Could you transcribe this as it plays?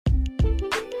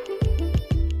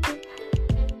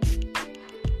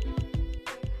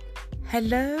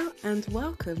Hello and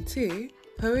welcome to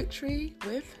Poetry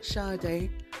with Sade.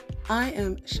 I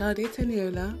am Sade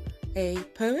Taniola, a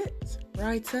poet,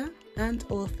 writer and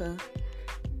author.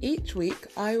 Each week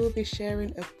I will be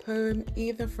sharing a poem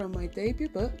either from my debut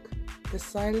book, The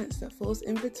Silence That Falls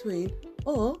in Between,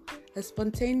 or a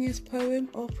spontaneous poem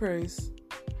or prose.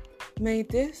 May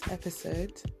this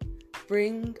episode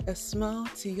bring a smile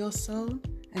to your soul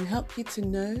and help you to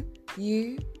know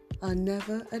you are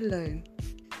never alone.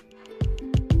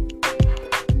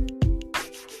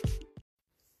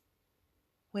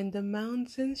 When the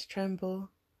mountains tremble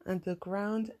and the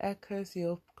ground echoes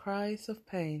your cries of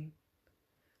pain,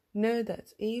 know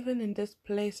that even in this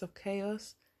place of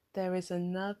chaos, there is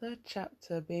another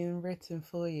chapter being written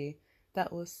for you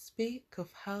that will speak of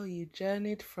how you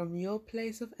journeyed from your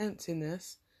place of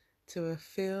emptiness to a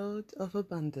field of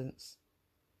abundance.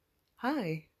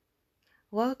 Hi,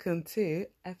 welcome to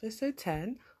episode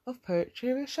 10 of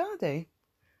Poetry with Sade.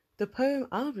 The poem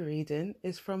I'll be reading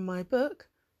is from my book,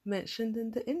 mentioned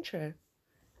in the intro.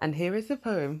 And here is the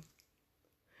poem.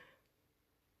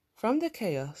 From the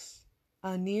chaos,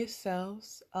 our new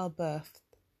selves are birthed.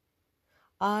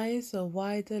 Eyes are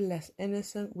wider, less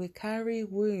innocent. We carry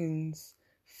wounds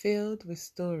filled with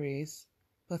stories,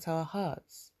 but our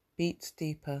hearts beat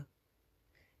deeper.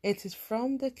 It is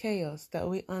from the chaos that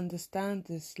we understand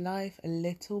this life a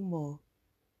little more.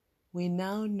 We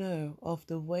now know of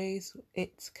the ways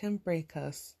it can break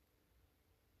us.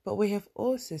 But we have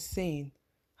also seen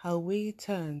how we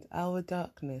turned our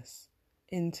darkness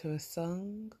into a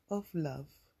song of love.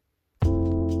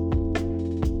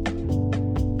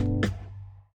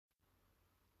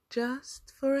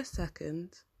 Just for a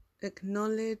second,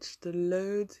 acknowledge the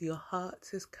load your heart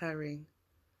is carrying.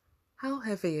 How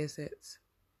heavy is it?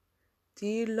 Do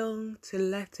you long to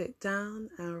let it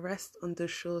down and rest on the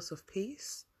shores of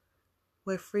peace,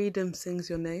 where freedom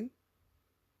sings your name?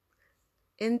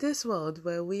 In this world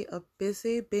where we are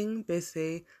busy being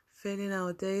busy, filling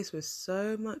our days with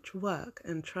so much work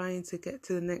and trying to get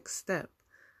to the next step,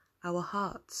 our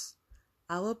hearts,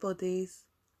 our bodies,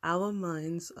 our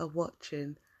minds are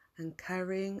watching and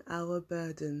carrying our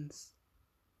burdens.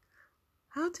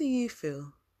 How do you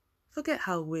feel? Forget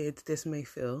how weird this may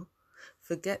feel.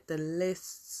 Forget the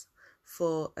lists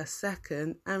for a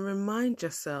second and remind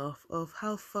yourself of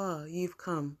how far you've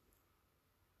come.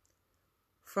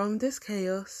 From this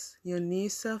chaos, your new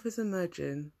self is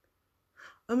emerging,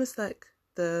 almost like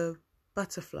the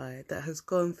butterfly that has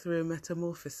gone through a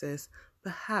metamorphosis.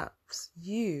 Perhaps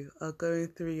you are going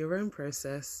through your own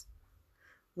process.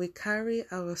 We carry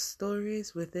our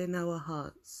stories within our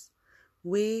hearts.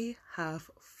 We have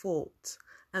fought,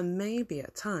 and maybe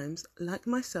at times, like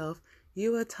myself,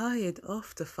 you are tired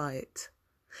of the fight.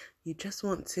 You just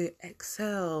want to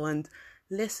exhale and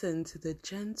listen to the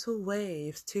gentle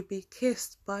waves, to be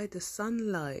kissed by the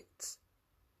sunlight.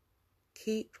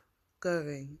 Keep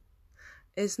going.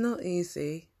 It's not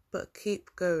easy, but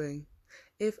keep going.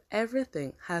 If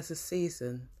everything has a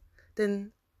season,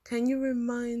 then can you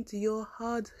remind your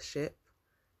hardship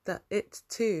that it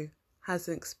too has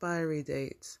an expiry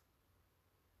date?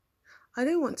 I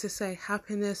don't want to say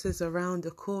happiness is around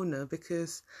the corner,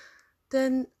 because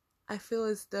then I feel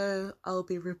as though I'll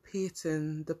be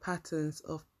repeating the patterns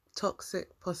of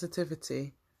toxic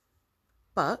positivity.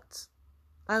 But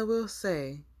I will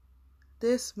say,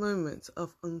 this moment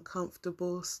of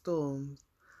uncomfortable storms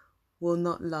will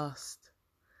not last.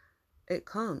 It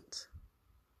can't.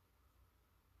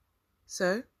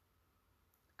 So,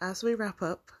 as we wrap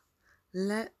up,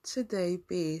 let today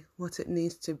be what it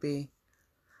needs to be.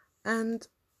 And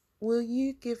will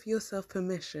you give yourself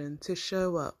permission to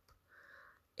show up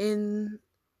in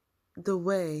the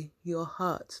way your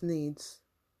heart needs?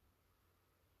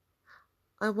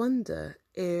 I wonder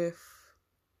if,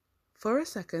 for a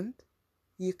second,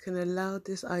 you can allow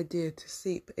this idea to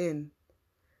seep in,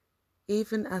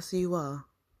 even as you are,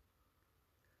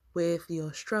 with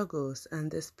your struggles and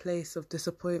this place of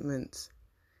disappointment.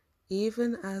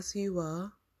 Even as you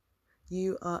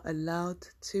are allowed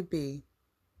to be.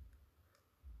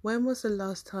 When was the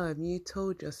last time you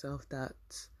told yourself that?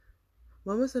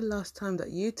 When was the last time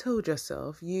that you told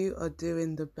yourself you are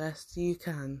doing the best you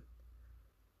can?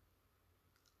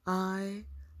 I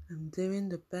am doing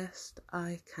the best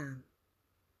I can.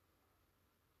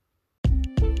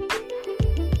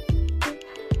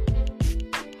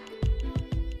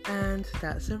 And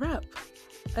that's a wrap.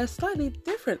 A slightly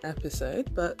different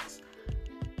episode, but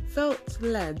felt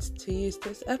led to use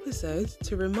this episode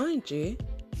to remind you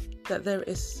that there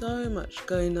is so much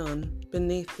going on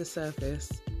beneath the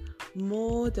surface,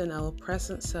 more than our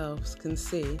present selves can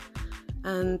see.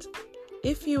 And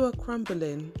if you are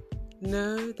crumbling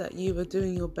know that you are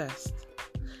doing your best,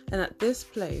 and at this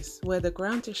place where the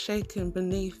ground is shaken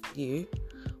beneath you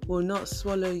will not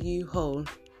swallow you whole,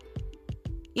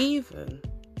 even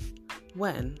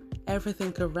when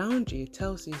everything around you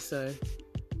tells you so.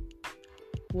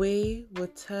 We will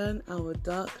turn our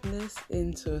darkness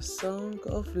into a song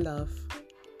of love.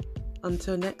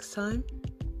 Until next time,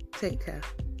 take care.